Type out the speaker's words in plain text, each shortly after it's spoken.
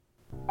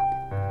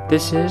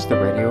This is the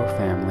Radio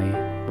Family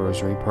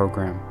Rosary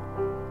Program.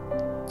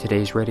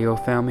 Today's Radio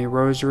Family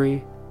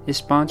Rosary is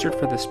sponsored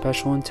for the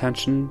special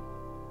intention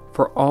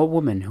for all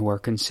women who are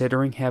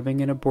considering having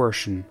an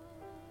abortion.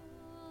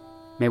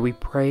 May we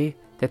pray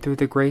that through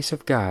the grace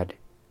of God,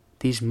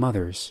 these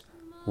mothers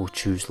will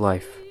choose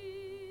life.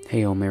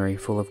 Hail Mary,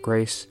 full of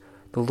grace,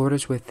 the Lord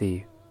is with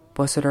thee.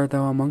 Blessed art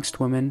thou amongst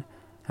women,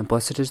 and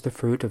blessed is the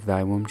fruit of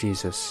thy womb,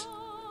 Jesus.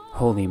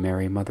 Holy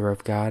Mary, Mother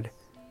of God,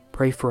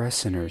 pray for us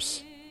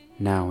sinners,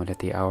 now and at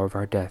the hour of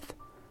our death.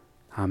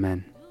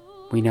 Amen.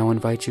 We now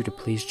invite you to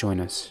please join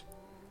us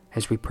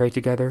as we pray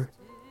together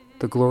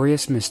the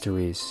glorious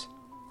mysteries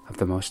of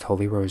the Most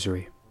Holy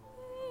Rosary.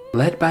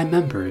 Led by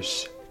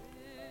members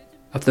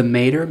of the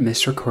Mater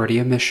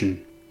Misericordia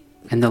Mission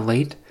and the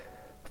late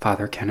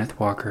Father Kenneth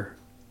Walker.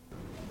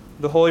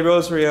 The Holy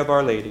Rosary of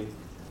Our Lady.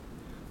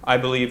 I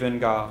believe in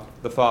God,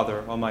 the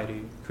Father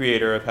Almighty,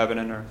 creator of heaven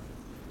and earth,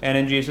 and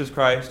in Jesus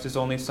Christ, his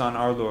only Son,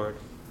 our Lord,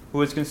 who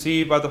was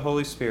conceived by the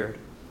Holy Spirit,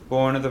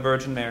 born of the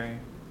Virgin Mary,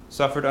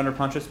 suffered under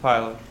Pontius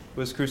Pilate,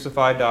 was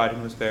crucified, died,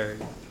 and was buried.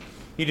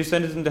 He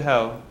descended into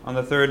hell. On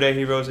the third day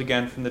he rose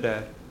again from the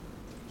dead.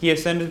 He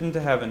ascended into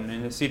heaven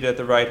and is seated at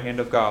the right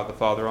hand of God, the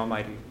Father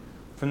Almighty.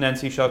 From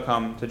thence he shall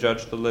come to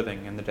judge the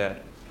living and the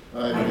dead.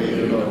 I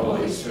believe in the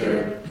Holy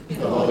Spirit,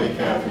 the Holy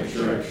Catholic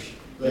Church,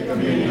 the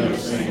communion of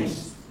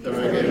saints, the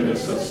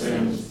forgiveness of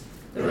sins,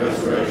 the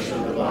resurrection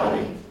of the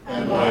body,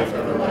 and life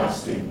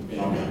everlasting.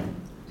 Amen.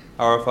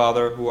 Our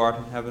Father, who art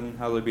in heaven,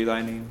 hallowed be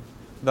thy name.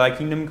 Thy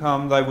kingdom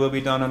come, thy will be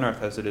done on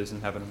earth as it is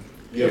in heaven.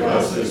 Give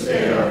us this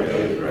day our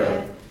daily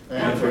bread,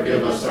 and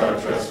forgive us our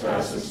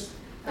trespasses,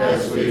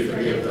 as we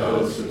forgive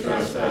those who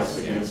trespass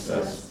against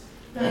us.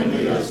 And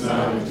lead us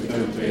not into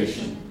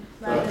temptation,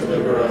 but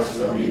deliver us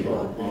from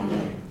evil.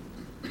 Amen.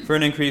 For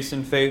an increase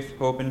in faith,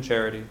 hope, and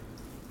charity.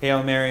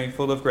 Hail Mary,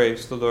 full of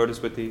grace, the Lord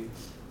is with thee.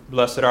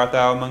 Blessed art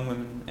thou among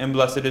women, and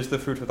blessed is the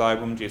fruit of thy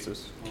womb,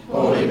 Jesus.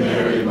 Holy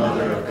Mary,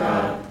 Mother of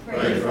God,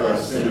 pray for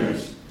us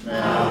sinners,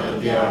 now and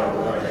at the hour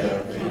of our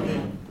death.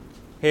 Amen.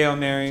 Hail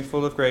Mary,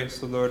 full of grace,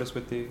 the Lord is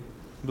with thee.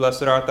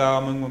 Blessed art thou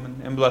among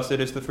women, and blessed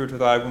is the fruit of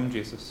thy womb,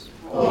 Jesus.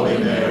 Holy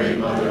Mary,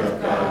 Mother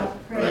of God,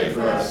 pray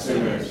for us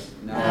sinners,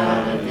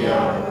 now and at the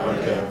hour of our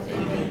death.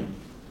 Amen.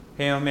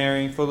 Hail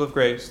Mary, full of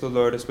grace, the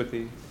Lord is with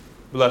thee.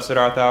 Blessed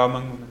art thou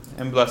among women,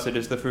 and blessed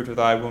is the fruit of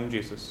thy womb,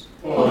 Jesus.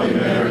 Holy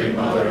Mary,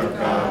 Mother of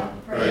God,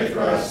 pray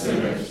for us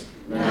sinners,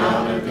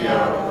 now and at the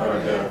hour of our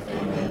death.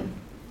 Amen.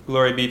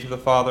 Glory be to the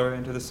Father,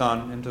 and to the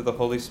Son, and to the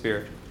Holy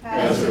Spirit.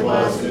 As it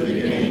was in the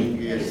beginning,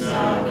 is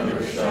now, and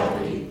ever shall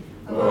be,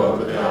 world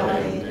without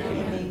end.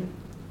 Amen.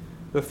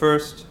 The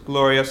first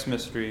glorious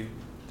mystery,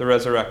 the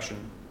resurrection.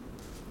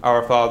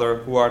 Our Father,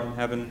 who art in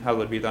heaven,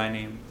 hallowed be thy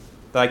name.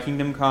 Thy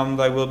kingdom come,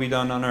 thy will be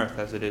done on earth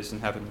as it is in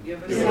heaven.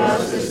 Give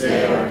us this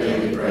day our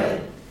daily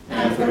bread,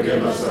 and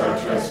forgive us our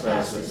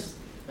trespasses,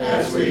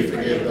 as we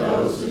forgive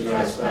those who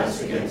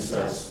trespass against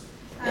us.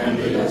 And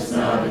lead us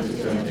not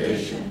into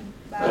temptation,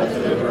 but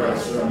deliver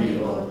us from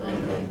evil.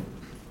 Amen.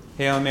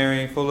 Hail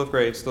Mary, full of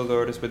grace, the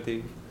Lord is with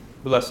thee.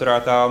 Blessed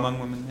art thou among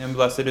women, and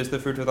blessed is the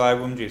fruit of thy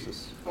womb,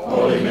 Jesus.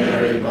 Holy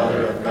Mary,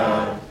 Mother of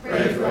God,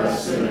 pray for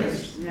us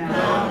sinners,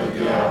 now and at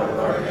the hour of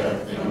our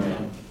death.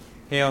 Amen.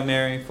 Hail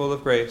Mary, full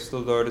of grace, the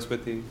Lord is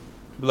with thee.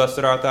 Blessed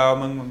art thou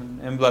among women,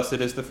 and blessed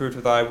is the fruit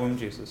of thy womb,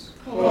 Jesus.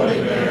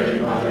 Holy Mary,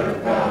 Mother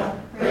of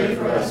God, pray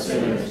for us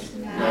sinners,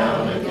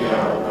 now and at the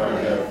hour of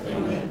our death.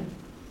 Amen.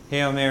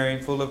 Hail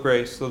Mary, full of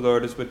grace, the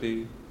Lord is with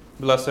thee.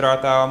 Blessed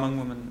art thou among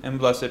women, and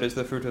blessed is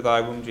the fruit of thy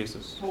womb,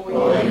 Jesus.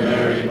 Holy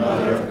Mary,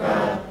 Mother of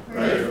God,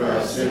 pray for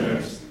us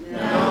sinners,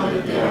 now and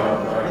at the hour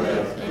of our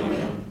death.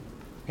 Amen.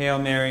 Hail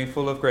Mary,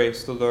 full of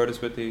grace, the Lord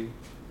is with thee.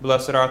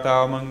 Blessed art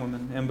thou among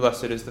women, and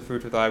blessed is the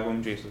fruit of thy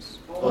womb, Jesus.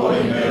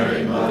 Holy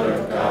Mary, Mother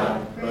of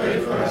God, pray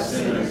for us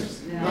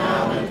sinners,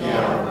 now and at the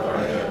hour of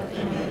our death.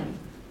 Amen.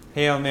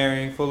 Hail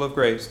Mary, full of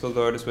grace, the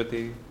Lord is with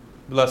thee.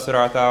 Blessed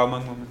art thou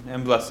among women,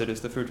 and blessed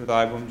is the fruit of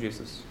thy womb,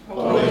 Jesus.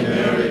 Holy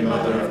Mary,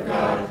 Mother of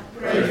God,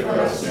 pray for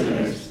us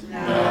sinners,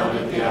 now and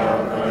at the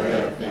hour of our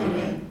death.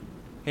 Amen.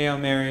 Hail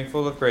Mary,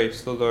 full of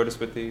grace, the Lord is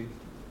with thee.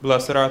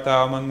 Blessed art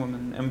thou among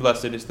women, and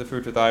blessed is the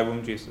fruit of thy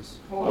womb, Jesus.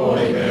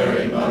 Holy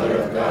Mary, Mother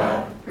of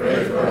God,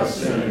 pray for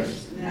us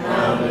sinners,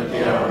 now and at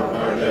the hour of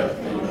our death.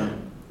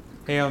 Amen.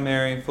 Hail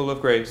Mary, full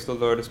of grace, the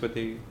Lord is with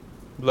thee.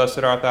 Blessed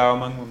art thou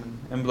among women,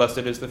 and blessed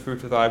is the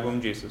fruit of thy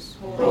womb, Jesus.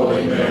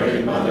 Holy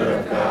Mary, Mother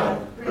of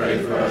God,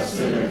 pray for us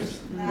sinners,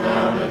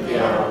 now and at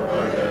the hour of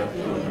our death.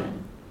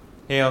 Amen.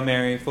 Hail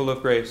Mary, full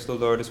of grace, the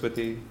Lord is with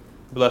thee.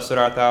 Blessed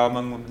art thou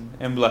among women,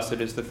 and blessed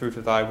is the fruit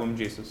of thy womb,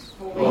 Jesus.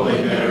 Holy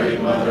Mary,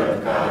 Mother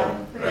of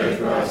God, pray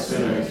for us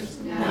sinners,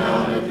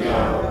 now and at the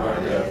hour of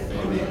our death.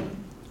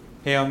 Amen.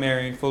 Hail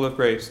Mary, full of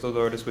grace, the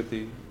Lord is with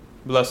thee.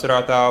 Blessed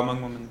art thou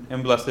among women,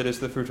 and blessed is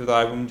the fruit of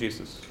thy womb,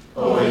 Jesus.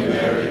 Holy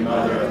Mary,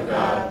 Mother of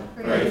God,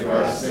 pray for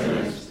us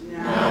sinners,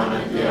 now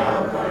and at the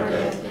hour of our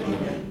death.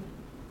 Amen.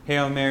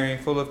 Hail Mary,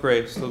 full of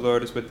grace, the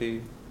Lord is with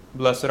thee.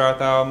 Blessed art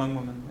thou among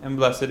women, and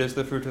blessed is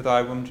the fruit of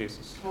thy womb,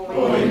 Jesus.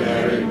 Holy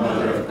Mary,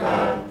 Mother of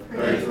God,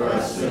 pray for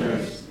us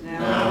sinners,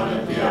 now and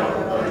at the hour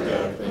of our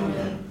death.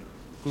 Amen.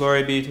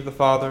 Glory be to the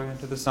Father, and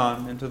to the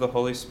Son, and to the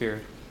Holy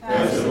Spirit.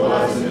 As it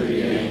was in the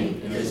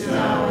beginning, is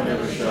now, and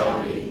ever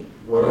shall be,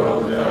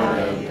 world without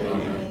end.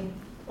 Amen.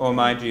 O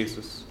my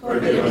Jesus,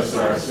 forgive us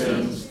our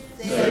sins,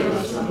 save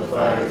us from the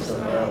fires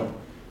of hell,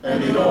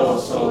 and lead all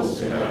souls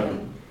to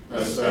heaven,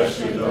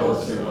 especially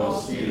those in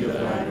most need of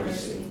thy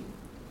mercy.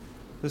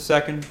 the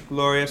second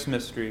glorious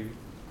mystery,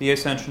 the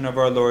ascension of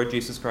our Lord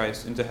Jesus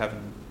Christ into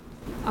heaven.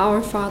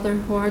 Our Father,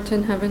 who art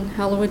in heaven,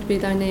 hallowed be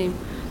thy name.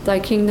 Thy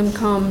kingdom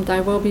come,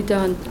 thy will be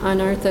done,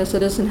 on earth as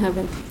it is in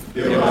heaven.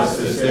 Give us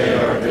this day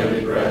our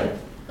daily bread,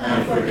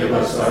 and forgive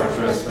us our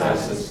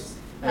trespasses,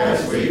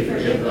 as we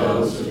forgive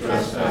those who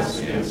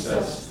trespass against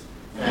us.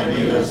 And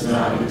lead us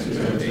not into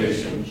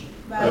temptation,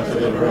 but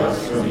deliver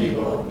us from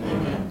evil.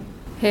 Amen.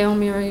 Hail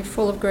Mary,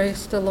 full of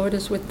grace, the Lord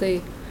is with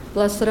thee.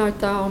 Blessed art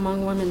thou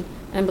among women,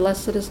 and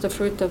blessed is the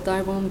fruit of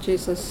thy womb,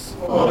 Jesus.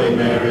 Holy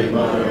Mary,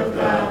 Mother of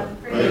God,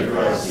 pray for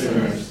us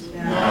sinners,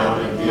 now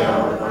and at the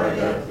hour of our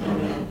death.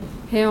 Amen.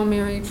 Hail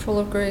Mary, full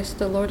of grace,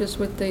 the Lord is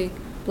with thee.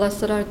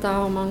 Blessed art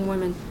thou among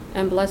women,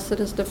 and blessed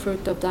is the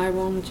fruit of thy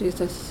womb,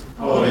 Jesus.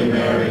 Holy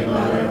Mary,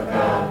 Mother of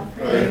God,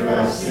 pray for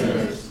us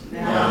sinners,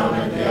 now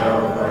and at the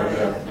hour of our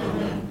death.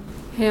 Amen.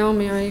 Hail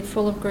Mary,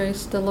 full of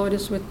grace, the Lord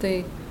is with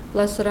thee.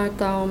 Blessed art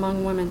thou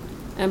among women,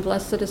 and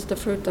blessed is the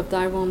fruit of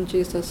thy womb,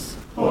 Jesus.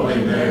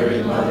 Holy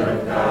Mary, Mother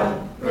of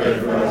God, pray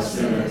for us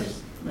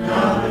sinners,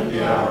 now and at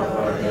the hour of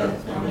our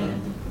death.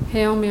 Amen.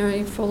 Hail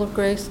Mary, full of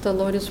grace, the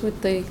Lord is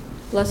with thee.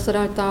 Blessed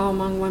art thou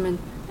among women,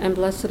 and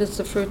blessed is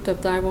the fruit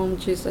of thy womb,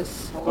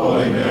 Jesus.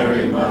 Holy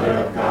Mary, Mother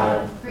of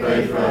God,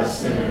 pray for us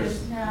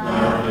sinners,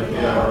 now and at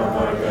the hour of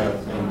our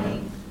death.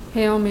 Amen.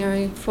 Hail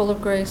Mary, full of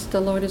grace,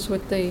 the Lord is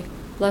with thee.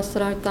 Blessed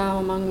art thou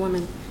among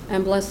women,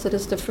 and blessed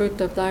is the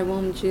fruit of thy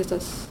womb,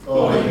 Jesus.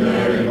 Holy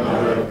Mary,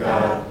 Mother of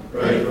God,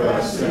 pray for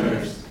us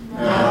sinners,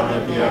 now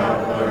and at the hour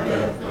of our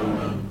death.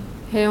 Amen.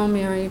 Hail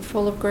Mary,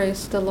 full of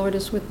grace, the Lord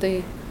is with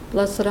thee.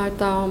 Blessed art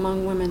thou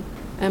among women,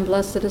 and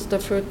blessed is the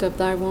fruit of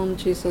thy womb,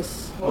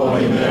 Jesus.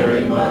 Holy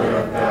Mary, Mother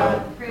of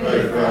God,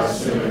 pray for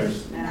us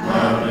sinners,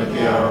 now and at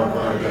the hour of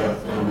our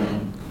death.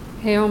 Amen.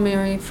 Hail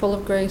Mary, full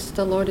of grace,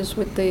 the Lord is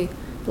with thee.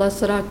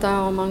 Blessed art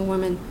thou among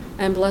women,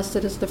 and blessed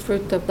is the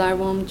fruit of thy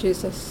womb,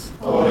 Jesus.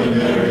 Holy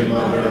Mary,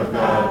 Mother of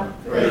God,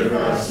 pray for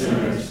us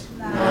sinners,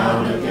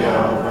 now and at the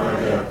hour of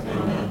our death.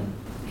 Amen.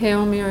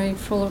 Hail Mary,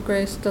 full of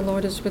grace, the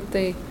Lord is with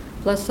thee.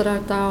 Blessed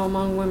art thou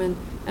among women,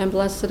 and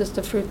blessed is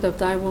the fruit of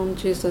thy womb,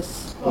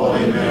 Jesus.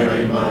 Holy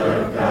Mary, Mother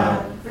of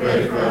God,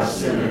 pray for us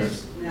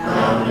sinners,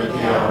 now and at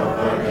the hour of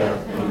our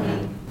death.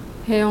 Amen.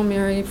 Hail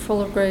Mary,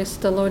 full of grace,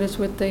 the Lord is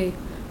with thee.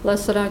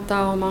 Blessed art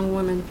thou among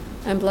women,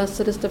 and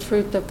blessed is the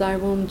fruit of thy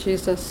womb,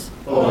 Jesus.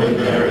 Holy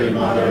Mary,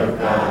 Mother of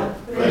God,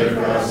 pray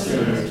for us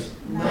sinners,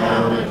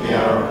 now and at the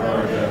hour of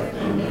our death.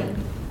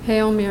 Amen.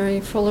 Hail Mary,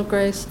 full of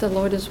grace, the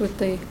Lord is with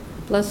thee.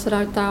 Blessed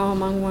art thou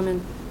among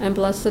women, and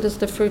blessed is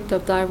the fruit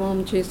of thy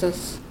womb,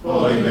 Jesus.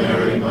 Holy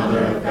Mary,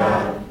 Mother of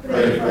God,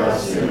 pray for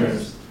us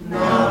sinners,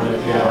 now and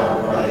at the hour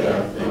of our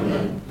death.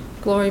 Amen.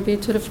 Glory be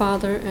to the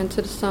Father, and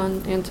to the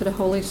Son, and to the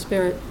Holy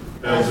Spirit.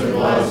 As it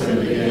was in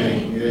the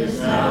beginning, is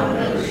now, and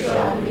ever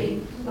shall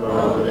be,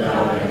 world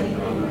without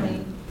end.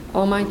 Amen.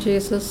 O my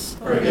Jesus,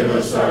 forgive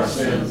us our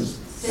sins,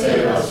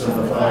 save us from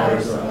the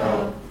fires of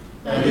hell,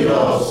 and lead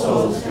all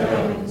souls to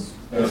heaven,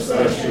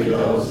 especially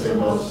those in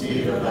most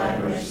need of thy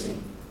mercy.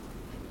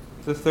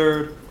 The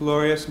third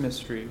glorious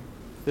mystery,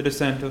 the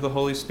descent of the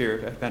Holy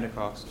Spirit at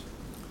Pentecost.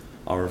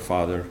 Our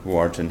Father, who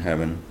art in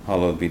heaven,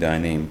 hallowed be thy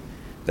name.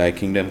 Thy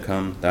kingdom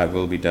come, thy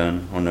will be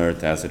done, on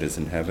earth as it is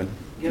in heaven.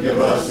 Give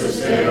us this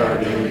day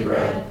our daily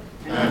bread,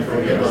 and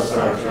forgive us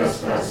our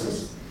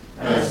trespasses,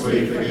 as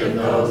we forgive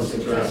those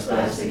who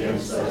trespass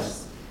against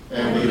us.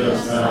 And lead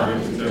us not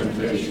into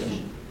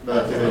temptation,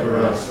 but deliver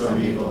us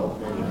from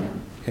evil.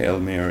 Amen. Hail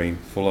Mary,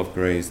 full of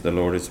grace, the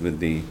Lord is with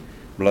thee.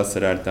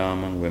 Blessed art thou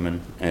among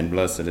women, and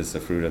blessed is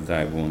the fruit of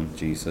thy womb,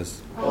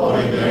 Jesus.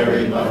 Holy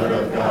Mary, Mother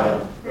of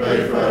God,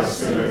 pray for us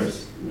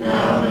sinners,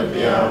 now and at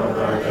the hour of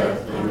our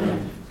death.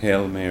 Amen.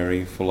 Hail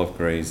Mary, full of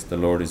grace, the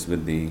Lord is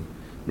with thee.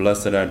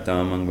 Blessed art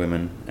thou among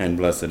women, and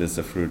blessed is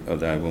the fruit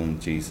of thy womb,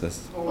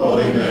 Jesus.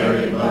 Holy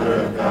Mary, Mother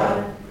of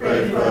God,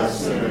 pray for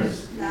us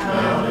sinners,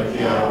 now and at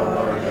the hour of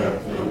our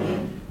death.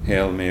 Amen.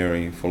 Hail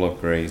Mary, full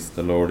of grace,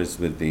 the Lord is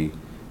with thee.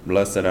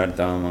 Blessed art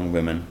thou among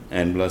women,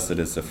 and blessed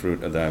is the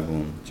fruit of thy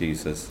womb,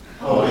 Jesus.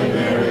 Holy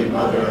Mary,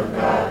 Mother of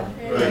God,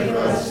 pray for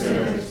us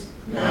sinners,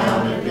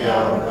 now and at the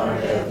hour of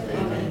our death.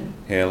 Amen.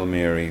 Hail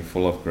Mary,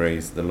 full of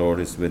grace, the Lord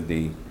is with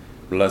thee.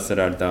 Blessed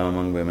art thou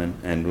among women,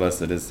 and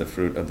blessed is the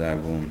fruit of thy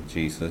womb,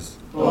 Jesus.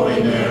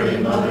 Holy Mary,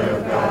 Mother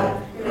of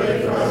God,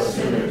 pray for us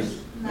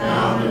sinners,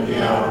 now and at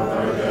the hour of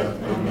our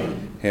death.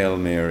 Amen. Hail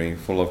Mary,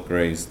 full of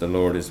grace, the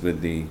Lord is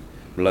with thee.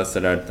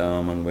 Blessed art thou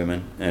among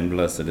women, and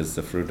blessed is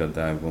the fruit of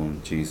thy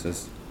womb,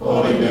 Jesus.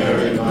 Holy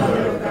Mary,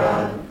 Mother of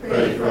God,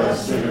 pray for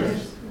us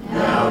sinners,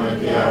 now and at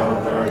the hour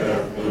of our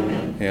death.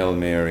 Amen. Hail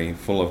Mary,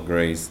 full of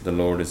grace, the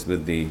Lord is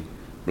with thee.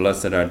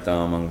 Blessed art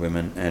thou among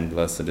women, and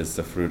blessed is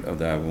the fruit of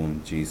thy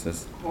womb,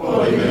 Jesus.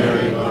 Holy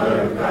Mary,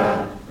 Mother of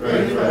God,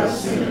 pray for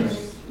us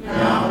sinners,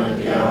 now and at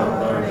the hour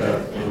of our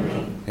death. Amen.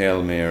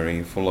 Hail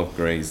Mary, full of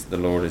grace, the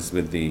Lord is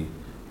with thee.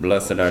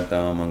 Blessed art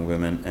thou among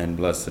women, and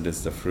blessed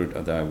is the fruit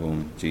of thy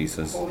womb,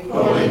 Jesus.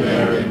 Holy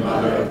Mary,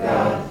 Mother of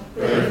God,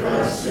 pray for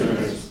us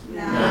sinners,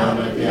 now and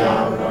at the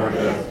hour of our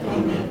death.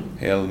 Amen.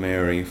 Hail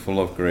Mary, full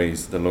of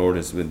grace, the Lord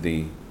is with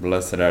thee.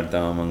 Blessed art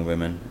thou among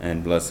women,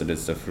 and blessed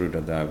is the fruit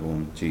of thy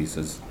womb,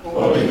 Jesus.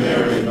 Holy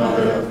Mary,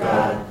 Mother of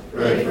God,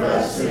 pray for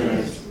us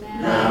sinners,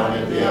 now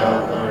and at the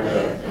hour of our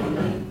death.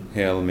 Amen.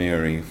 Hail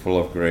Mary, full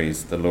of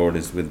grace, the Lord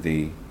is with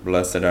thee.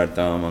 Blessed art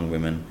thou among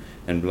women,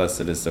 and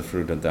blessed is the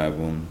fruit of thy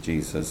womb,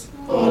 Jesus.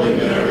 Holy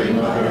Mary,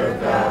 Mother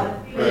of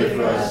God, pray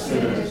for us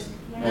sinners,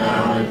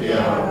 now and at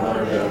the hour of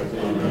our death.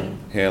 Amen.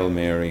 Hail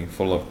Mary,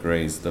 full of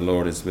grace, the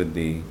Lord is with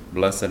thee.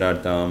 Blessed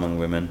art thou among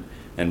women,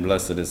 and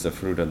blessed is the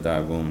fruit of thy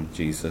womb,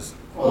 Jesus.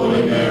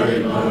 Holy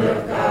Mary, Mother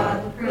of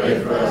God, pray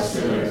for us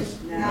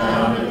sinners,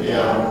 now and at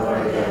the hour of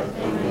our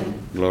death.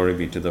 Amen. Glory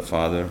be to the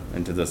Father,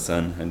 and to the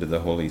Son, and to the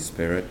Holy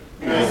Spirit.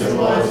 As it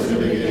was in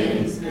the beginning,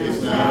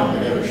 is now,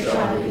 and ever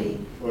shall be,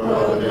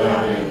 world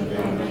without end.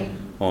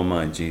 Amen. O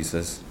my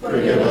Jesus,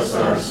 Forgive us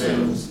our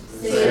sins,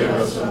 save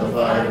us from the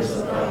fires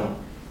of hell,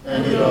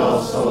 and lead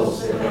all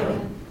souls to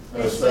heaven,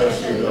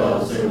 especially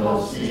those in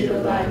most need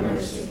of thy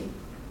mercy.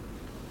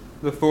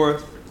 The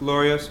fourth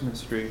glorious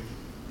mystery,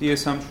 the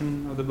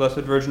Assumption of the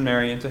Blessed Virgin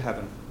Mary into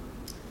heaven.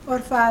 Our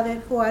Father,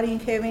 who art in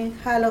heaven,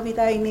 hallowed be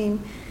thy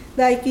name.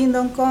 Thy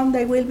kingdom come,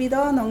 thy will be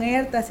done on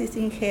earth as it is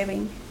in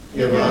heaven.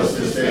 Give us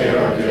this day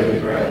our daily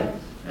bread,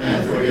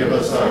 and forgive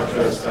us our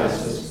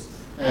trespasses,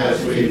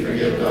 as we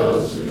forgive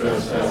those who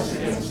trespass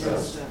against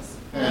us.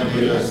 And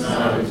lead us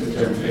not into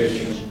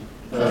temptation,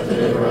 but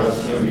deliver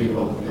us from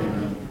evil.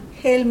 Amen.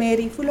 Hail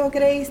Mary, full of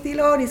grace, the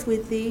Lord is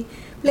with thee.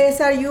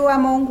 Blessed are you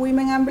among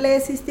women, and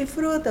blessed is the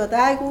fruit of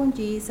thy womb,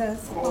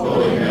 Jesus.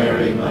 Holy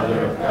Mary,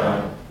 Mother of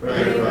God,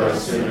 pray for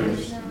us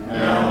sinners,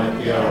 now and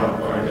at the hour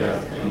of our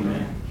death.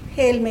 Amen.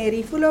 Hail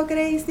Mary, full of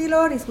grace, the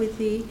Lord is with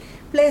thee.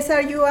 Blessed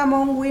are you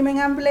among women,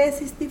 and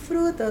blessed is the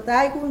fruit of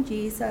thy womb,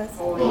 Jesus.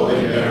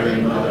 Holy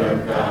Mary, Mother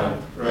of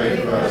God, pray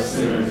for us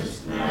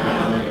sinners,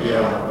 now and at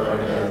the hour of our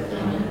death.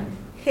 Amen.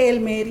 Hail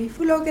Mary,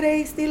 full of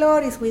grace, the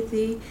Lord is with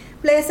thee.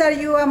 Blessed are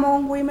you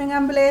among women,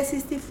 and blessed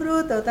is the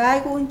fruit of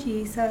thy womb,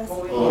 Jesus.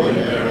 Holy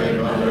Mary,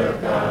 Mother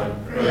of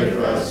God, pray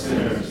for us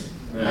sinners,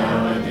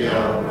 now and at the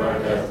hour of our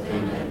death.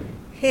 Amen.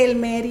 Hail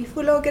Mary,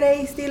 full of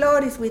grace, the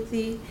Lord is with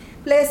thee.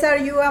 Blessed are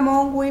you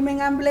among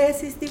women, and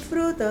blessed is the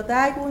fruit of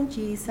thy womb,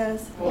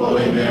 Jesus.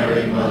 Holy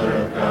Mary, Mother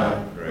of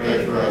God,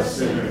 pray for us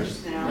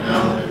sinners,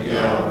 now and at the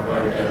hour of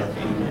our death.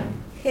 Amen.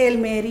 Hail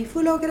Mary,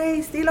 full of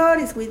grace, the Lord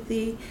is with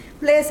thee.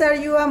 Blessed are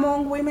you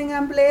among women,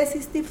 and blessed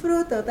is the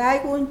fruit of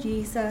thy womb,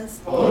 Jesus.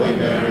 Holy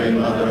Mary,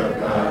 Mother of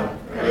God,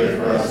 pray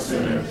for us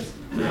sinners,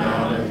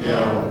 now and at the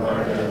hour of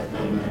our death.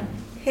 Amen.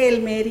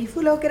 Hail Mary,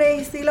 full of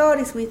grace, the Lord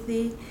is with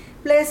thee.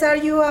 Blessed are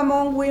you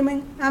among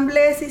women, and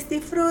blessed is the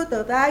fruit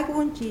of thy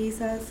womb,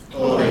 Jesus.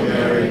 Holy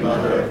Mary,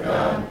 Mother of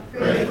God,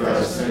 pray for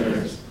us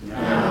sinners,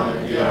 now and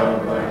at the hour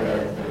of our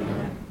death.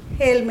 Amen.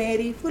 Hail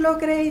Mary, full of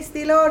grace,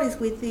 the Lord is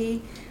with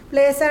thee.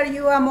 Blessed are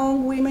you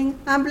among women,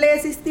 and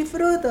blessed is the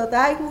fruit of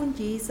thy womb,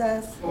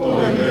 Jesus.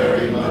 Holy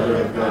Mary,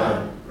 Mother of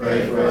God,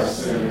 pray for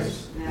us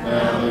sinners,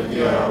 now and at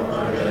the hour of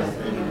our death.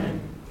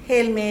 Amen.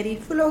 Hail Mary,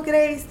 full of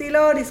grace, the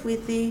Lord is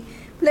with thee.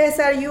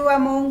 Blessed are you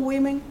among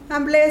women,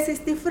 and blessed is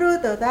the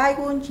fruit of thy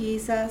womb,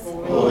 Jesus.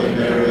 Holy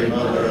Mary,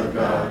 Mother of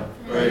God,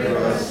 pray for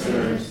us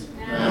sinners,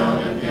 now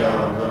and at the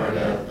hour of our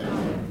death.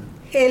 Amen.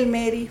 Hail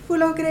Mary,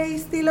 full of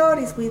grace, the Lord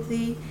is with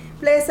thee.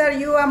 Blessed are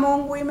you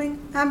among women,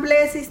 and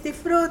blessed is the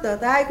fruit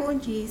of thy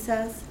womb,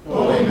 Jesus.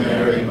 Holy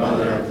Mary,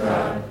 Mother of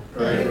God,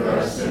 pray for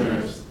us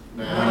sinners,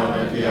 now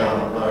and at the hour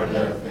of our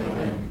death.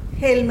 Amen.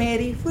 Hail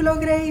Mary, full of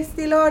grace,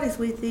 the Lord is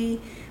with thee.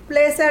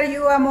 Blessed are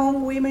you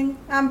among women,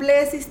 and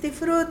blessed is the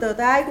fruit of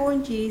thy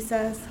womb,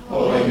 Jesus.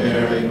 Holy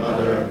Mary,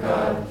 Mother of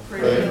God,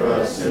 pray for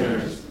us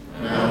sinners,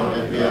 now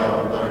and at the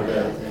hour of our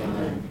death.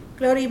 Amen.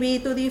 Glory be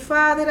to the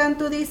Father, and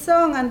to the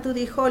Son, and to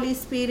the Holy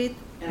Spirit.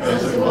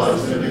 As it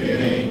was in the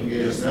beginning,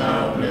 is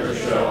now, and ever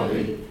shall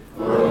be,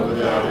 world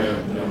without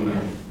end.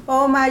 Amen.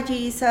 O my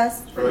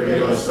Jesus,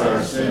 Forgive us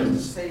our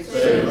sins,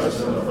 save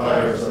us from the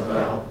fires of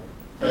hell,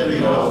 and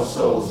lead all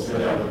souls to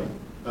heaven,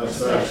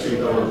 especially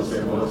those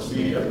in most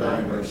need of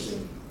thy mercy.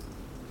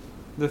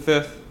 The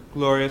fifth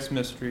glorious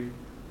mystery,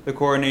 the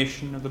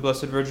coronation of the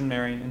Blessed Virgin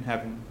Mary in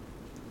heaven.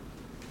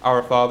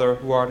 Our Father,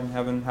 who art in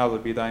heaven,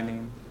 hallowed be thy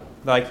name.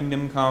 Thy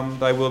kingdom come,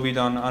 thy will be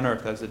done on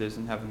earth as it is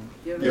in heaven.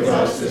 Give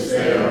us this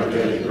day our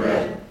daily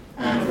bread,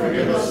 and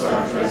forgive us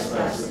our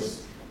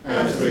trespasses,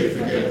 as we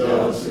forgive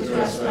those who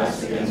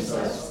trespass against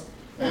us.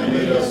 And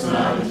lead us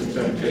not into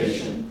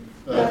temptation,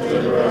 but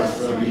deliver us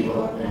from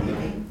evil.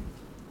 Amen.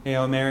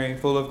 Hail Mary,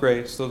 full of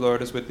grace, the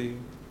Lord is with thee.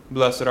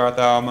 Blessed art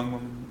thou among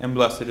women, and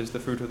blessed is the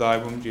fruit of thy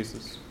womb,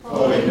 Jesus.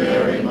 Holy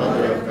Mary,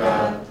 Mother of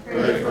God,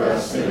 pray for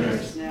us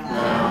sinners,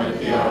 now and at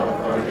the hour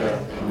of our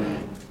death.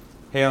 Amen.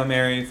 Hail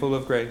Mary, full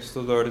of grace,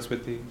 the Lord is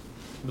with thee.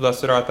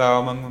 Blessed art thou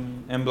among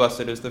women, and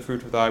blessed is the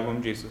fruit of thy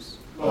womb, Jesus.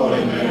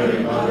 Holy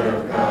Mary, Mother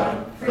of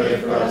God,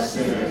 pray for us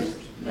sinners,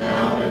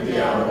 now and at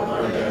the hour of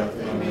our death.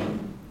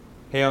 Amen.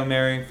 Hail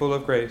Mary, full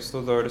of grace, the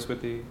Lord is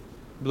with thee.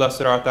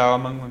 Blessed art thou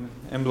among women,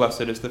 and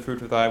blessed is the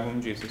fruit of thy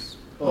womb, Jesus.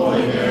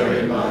 Holy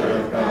Mary, Mother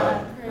of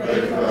God,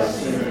 pray for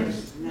us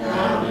sinners,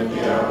 now and at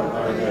the hour of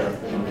our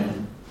death.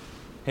 Amen.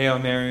 Hail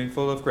Mary,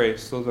 full of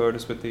grace, the Lord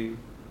is with thee.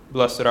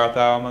 Blessed art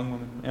thou among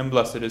women, and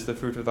blessed is the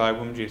fruit of thy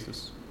womb,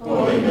 Jesus.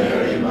 Holy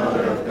Mary,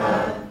 Mother of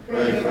God,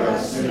 pray for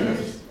us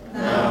sinners,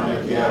 now and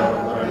at the hour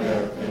of our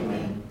death.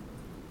 Amen.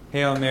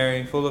 Hail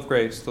Mary, full of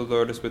grace, the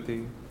Lord is with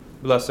thee.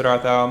 Blessed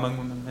art thou among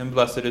women, and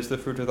blessed is the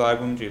fruit of thy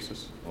womb,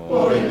 Jesus.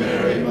 Holy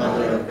Mary,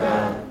 Mother of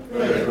God,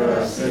 pray for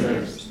us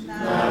sinners,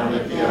 now and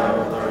at the hour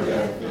of our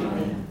death.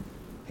 Amen.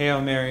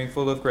 Hail Mary,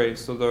 full of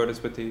grace, the Lord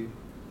is with thee.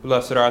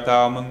 Blessed art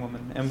thou among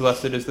women, and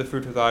blessed is the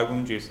fruit of thy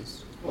womb,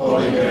 Jesus.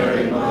 Holy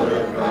Mary,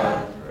 Mother of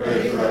God,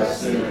 pray for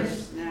us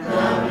sinners,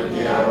 now and at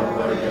the hour of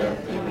our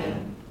death.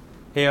 Amen.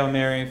 Hail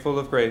Mary, full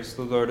of grace,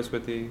 the Lord is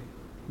with thee.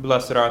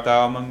 Blessed art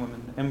thou among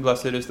women, and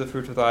blessed is the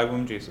fruit of thy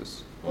womb,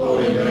 Jesus.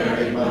 Holy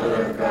Mary,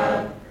 Mother of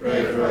God,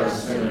 pray for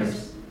us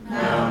sinners,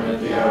 now and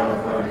at the hour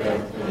of our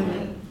death.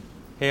 Amen.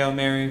 Hail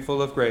Mary,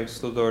 full of grace,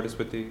 the Lord is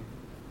with thee.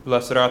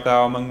 Blessed art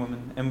thou among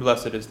women, and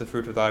blessed is the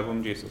fruit of thy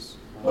womb, Jesus.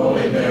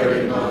 Holy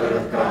Mary, Mother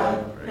of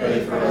God,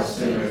 pray for us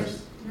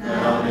sinners,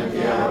 now and at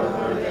the hour of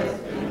our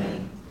death.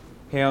 Amen.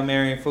 Hail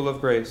Mary, full of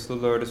grace, the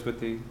Lord is with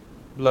thee.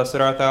 Blessed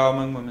art thou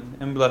among women,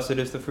 and blessed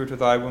is the fruit of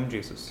thy womb,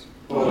 Jesus.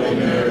 Holy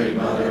Mary,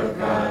 Mother of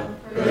God,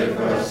 pray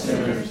for us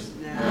sinners,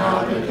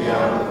 now and at the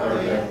hour of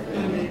our death.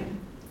 Amen.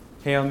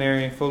 Hail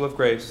Mary, full of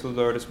grace, the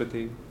Lord is with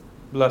thee.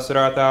 Blessed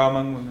art thou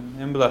among women,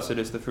 and blessed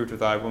is the fruit of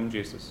thy womb,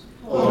 Jesus.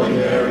 Holy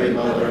Mary,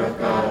 Mother of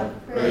God,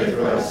 pray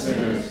for us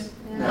sinners,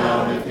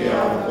 now and at the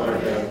hour of our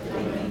death.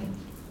 Amen.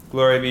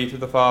 Glory be to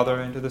the Father,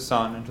 and to the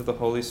Son, and to the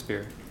Holy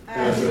Spirit.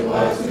 As it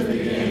was in the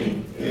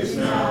beginning, is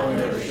now, and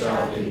ever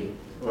shall be,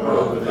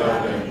 world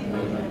without end.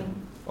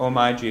 Amen. O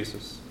my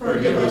Jesus,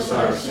 Forgive us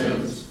our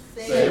sins,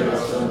 save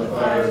us from the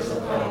fires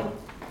of hell,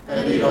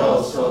 and lead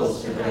all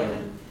souls to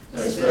heaven,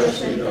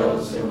 especially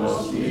those in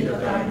most need of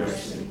thy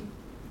mercy.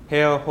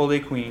 Hail, Holy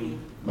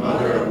Queen,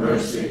 Mother of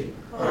mercy,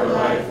 our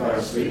life,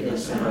 our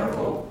sweetness, and our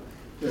hope.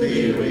 To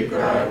thee do we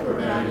cry, for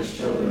banished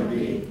children of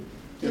Eve.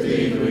 To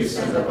thee do we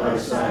send up our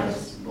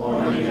sighs,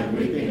 mourning and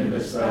weeping in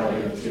this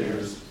valley of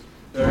tears.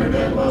 Turn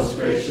then, most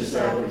gracious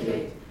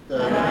Advocate,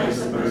 thine eyes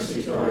of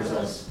mercy towards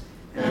us,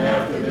 and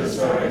after this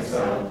our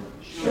exile,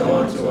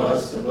 show unto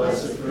us the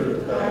blessed fruit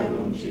of thy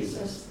womb,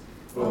 Jesus.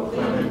 O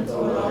clement,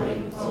 O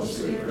loving, O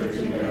sweet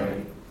Virgin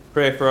Mary,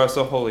 pray for us,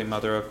 O Holy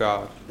Mother of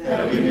God.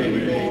 that we may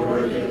be made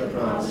worthy of the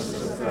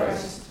promises of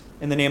Christ.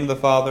 In the name of the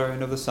Father,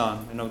 and of the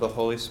Son, and of the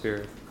Holy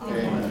Spirit.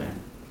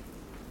 Amen.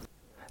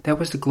 That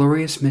was the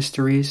glorious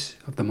mysteries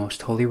of the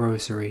Most Holy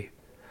Rosary,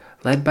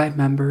 led by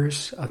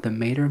members of the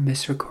Mater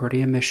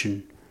Misericordia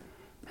Mission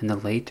and the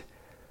late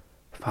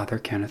Father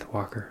Kenneth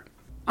Walker.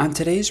 On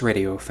today's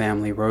Radio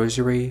Family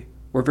Rosary,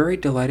 we're very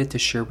delighted to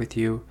share with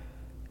you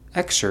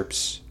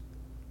excerpts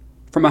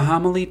from a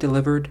homily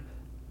delivered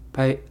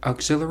by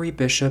Auxiliary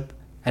Bishop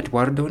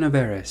Eduardo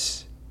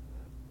Neveres,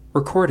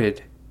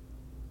 recorded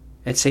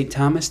at St.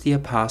 Thomas the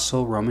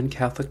Apostle Roman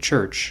Catholic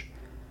Church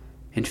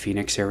in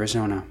Phoenix,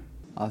 Arizona.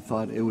 I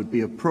thought it would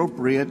be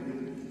appropriate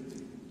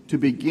to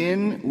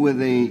begin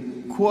with a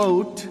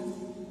quote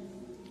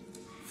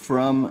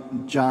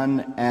from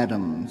John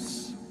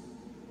Adams,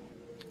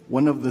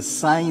 one of the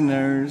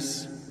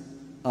signers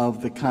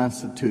of the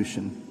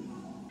Constitution.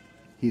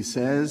 He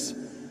says,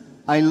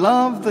 "I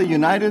love the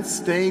United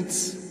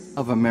States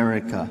of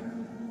America.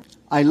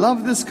 I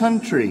love this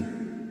country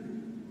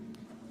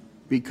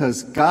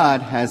because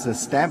God has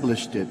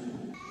established it.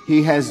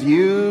 He has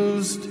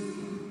used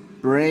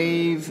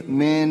brave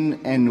men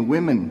and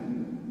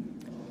women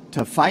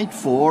to fight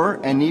for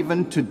and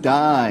even to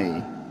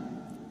die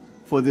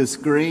for this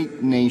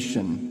great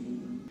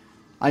nation.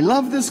 I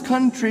love this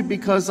country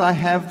because I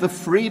have the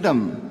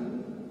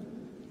freedom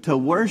to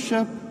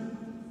worship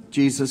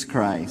Jesus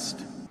Christ.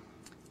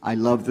 I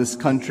love this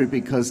country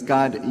because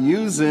God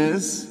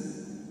uses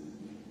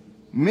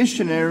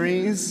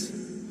missionaries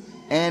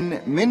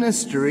and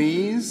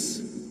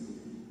ministries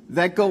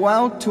that go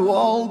out to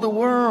all the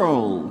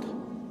world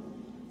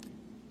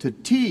to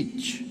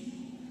teach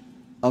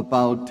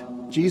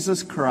about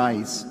Jesus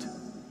Christ,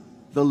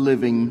 the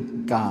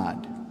living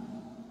God.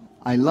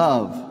 I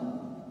love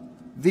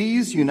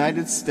these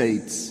United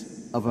States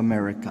of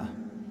America."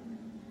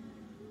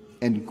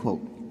 End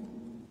quote.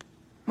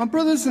 My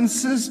brothers and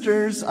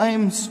sisters, I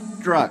am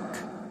struck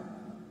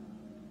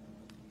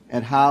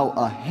at how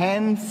a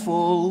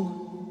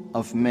handful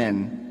of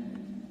men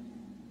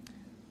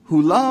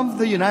who love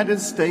the United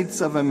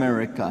States of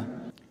America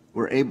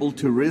were able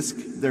to risk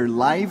their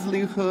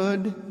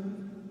livelihood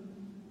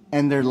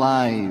and their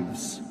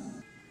lives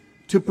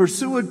to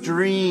pursue a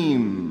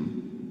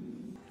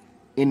dream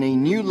in a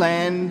new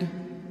land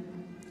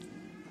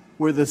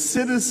where the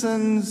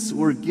citizens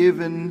were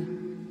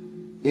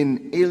given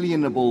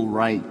inalienable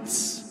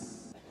rights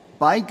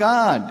by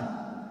God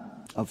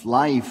of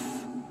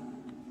life,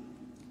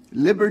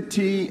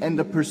 liberty, and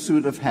the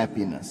pursuit of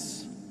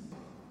happiness.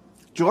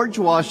 George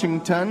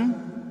Washington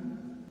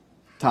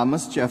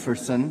Thomas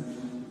Jefferson,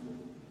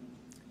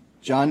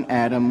 John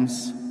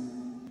Adams,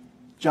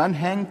 John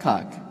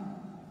Hancock,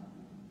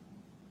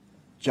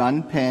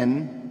 John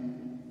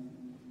Penn,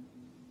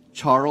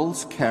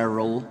 Charles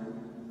Carroll,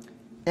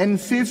 and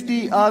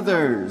 50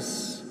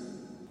 others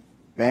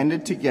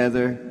banded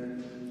together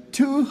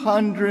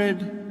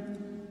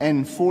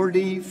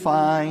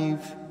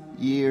 245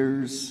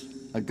 years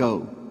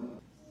ago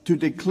to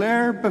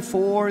declare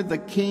before the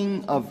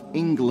King of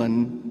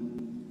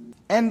England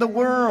and the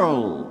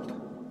world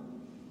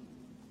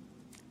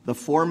the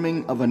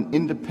forming of an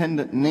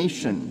independent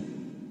nation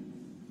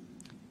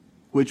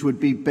which would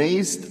be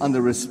based on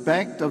the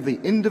respect of the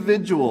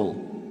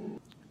individual,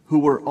 who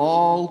were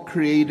all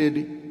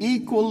created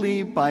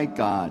equally by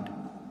God,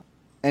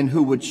 and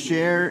who would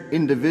share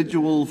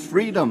individual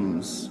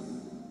freedoms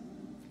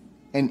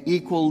and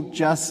equal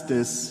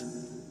justice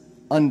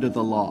under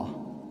the law.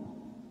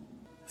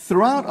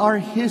 Throughout our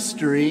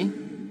history,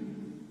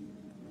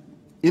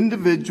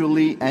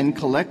 individually and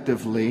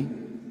collectively,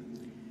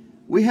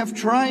 we have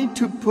tried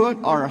to put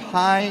our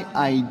high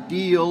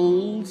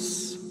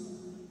ideals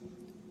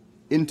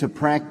into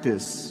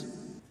practice,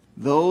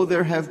 though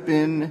there have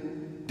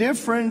been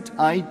different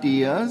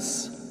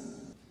ideas,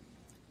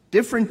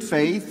 different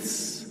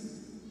faiths,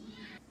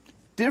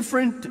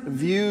 different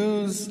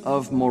views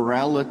of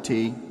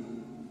morality.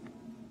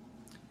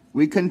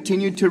 We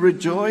continue to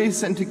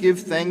rejoice and to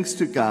give thanks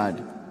to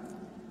God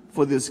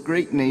for this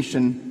great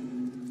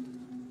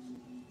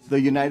nation, the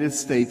United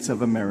States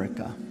of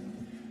America.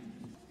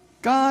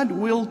 God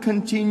will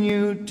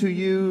continue to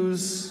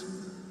use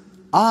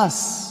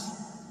us,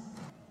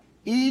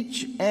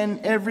 each and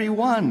every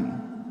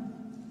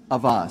one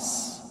of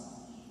us,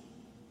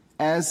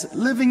 as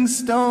living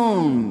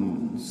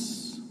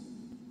stones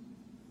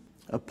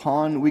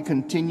upon we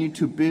continue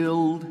to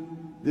build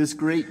this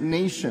great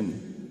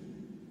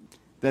nation,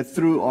 that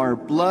through our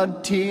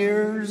blood,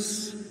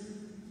 tears,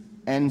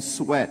 and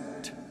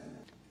sweat,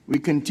 we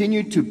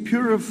continue to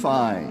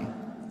purify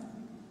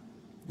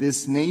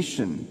this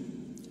nation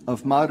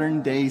of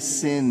modern-day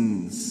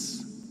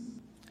sins,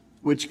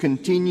 which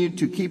continue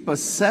to keep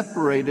us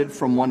separated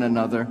from one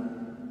another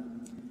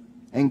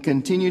and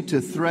continue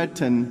to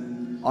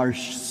threaten our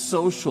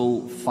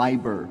social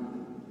fiber.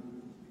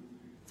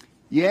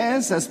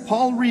 Yes, as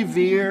Paul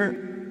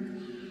Revere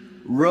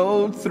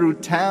rode through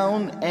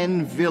town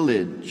and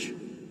village,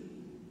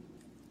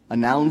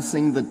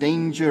 announcing the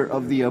danger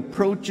of the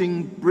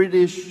approaching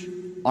British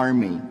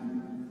Army,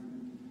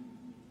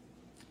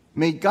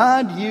 may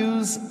God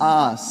use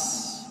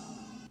us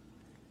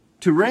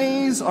to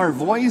raise our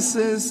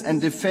voices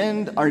and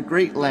defend our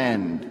great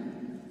land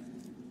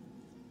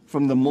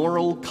from the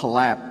moral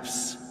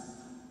collapse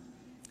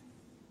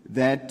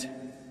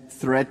that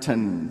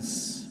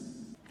threatens.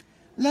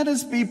 Let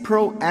us be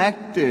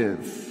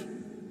proactive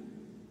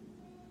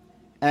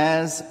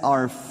as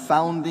our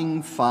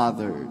founding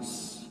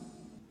fathers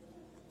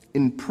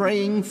in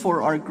praying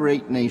for our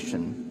great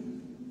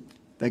nation,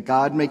 that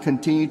God may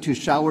continue to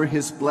shower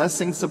His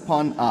blessings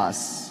upon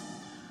us.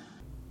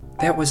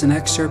 That was an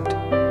excerpt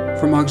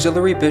from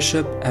Auxiliary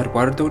Bishop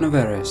Eduardo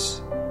Neveres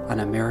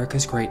on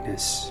America's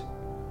Greatness,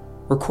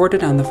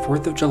 recorded on the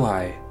 4th of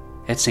July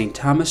at St.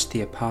 Thomas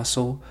the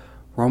Apostle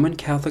Roman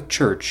Catholic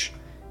Church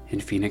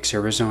in Phoenix,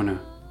 Arizona.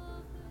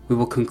 We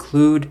will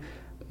conclude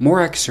more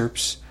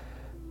excerpts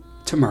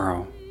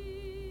tomorrow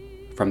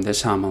from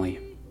this homily.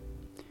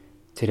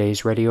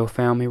 Today's Radio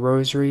Family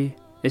Rosary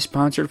is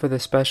sponsored for the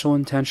special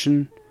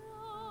intention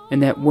in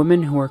that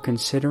women who are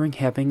considering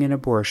having an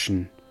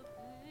abortion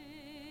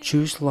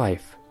choose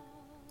life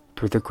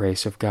through the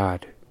grace of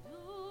God.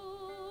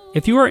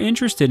 If you are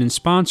interested in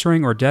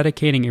sponsoring or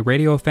dedicating a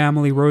Radio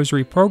Family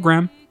Rosary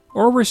program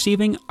or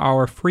receiving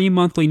our free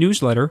monthly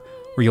newsletter,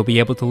 where you'll be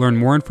able to learn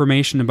more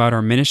information about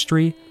our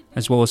ministry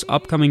as well as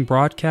upcoming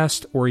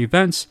broadcasts or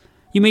events,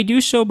 you may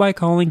do so by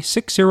calling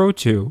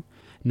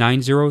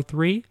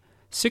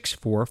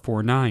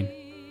 602-903-6449.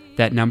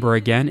 That number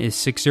again is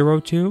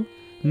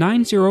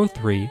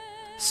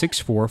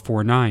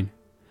 602-903-6449.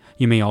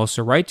 You may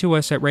also write to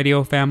us at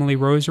Radio Family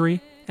Rosary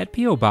at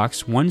P.O. Box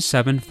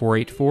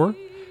 17484,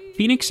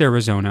 Phoenix,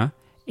 Arizona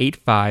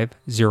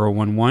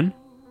 85011,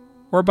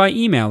 or by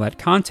email at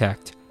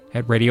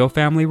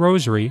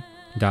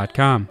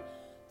contact@radiofamilyrosary.com.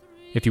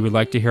 If you would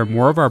like to hear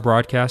more of our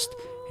broadcast,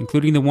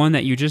 including the one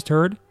that you just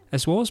heard,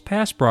 as well as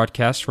past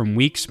broadcasts from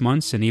weeks,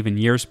 months, and even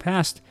years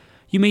past,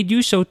 you may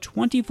do so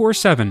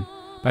 24/7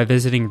 by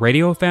visiting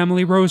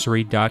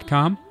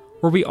radiofamilyrosary.com,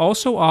 where we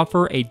also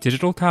offer a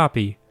digital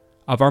copy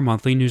of our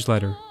monthly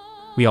newsletter.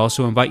 We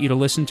also invite you to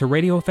listen to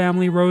Radio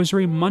Family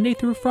Rosary Monday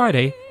through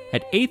Friday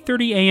at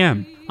 8:30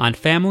 a.m. on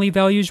Family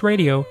Values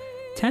Radio,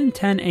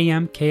 1010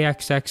 a.m.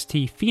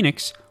 KXXT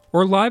Phoenix,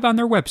 or live on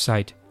their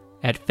website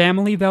at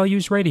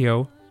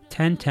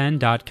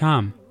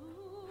familyvaluesradio1010.com.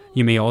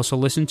 You may also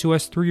listen to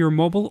us through your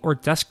mobile or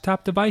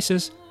desktop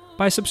devices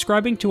by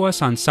subscribing to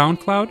us on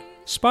SoundCloud,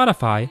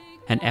 Spotify,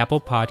 and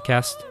Apple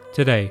Podcasts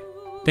today.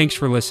 Thanks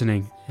for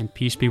listening, and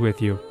peace be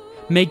with you.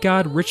 May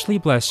God richly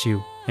bless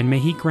you, and may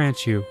He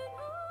grant you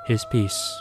His peace.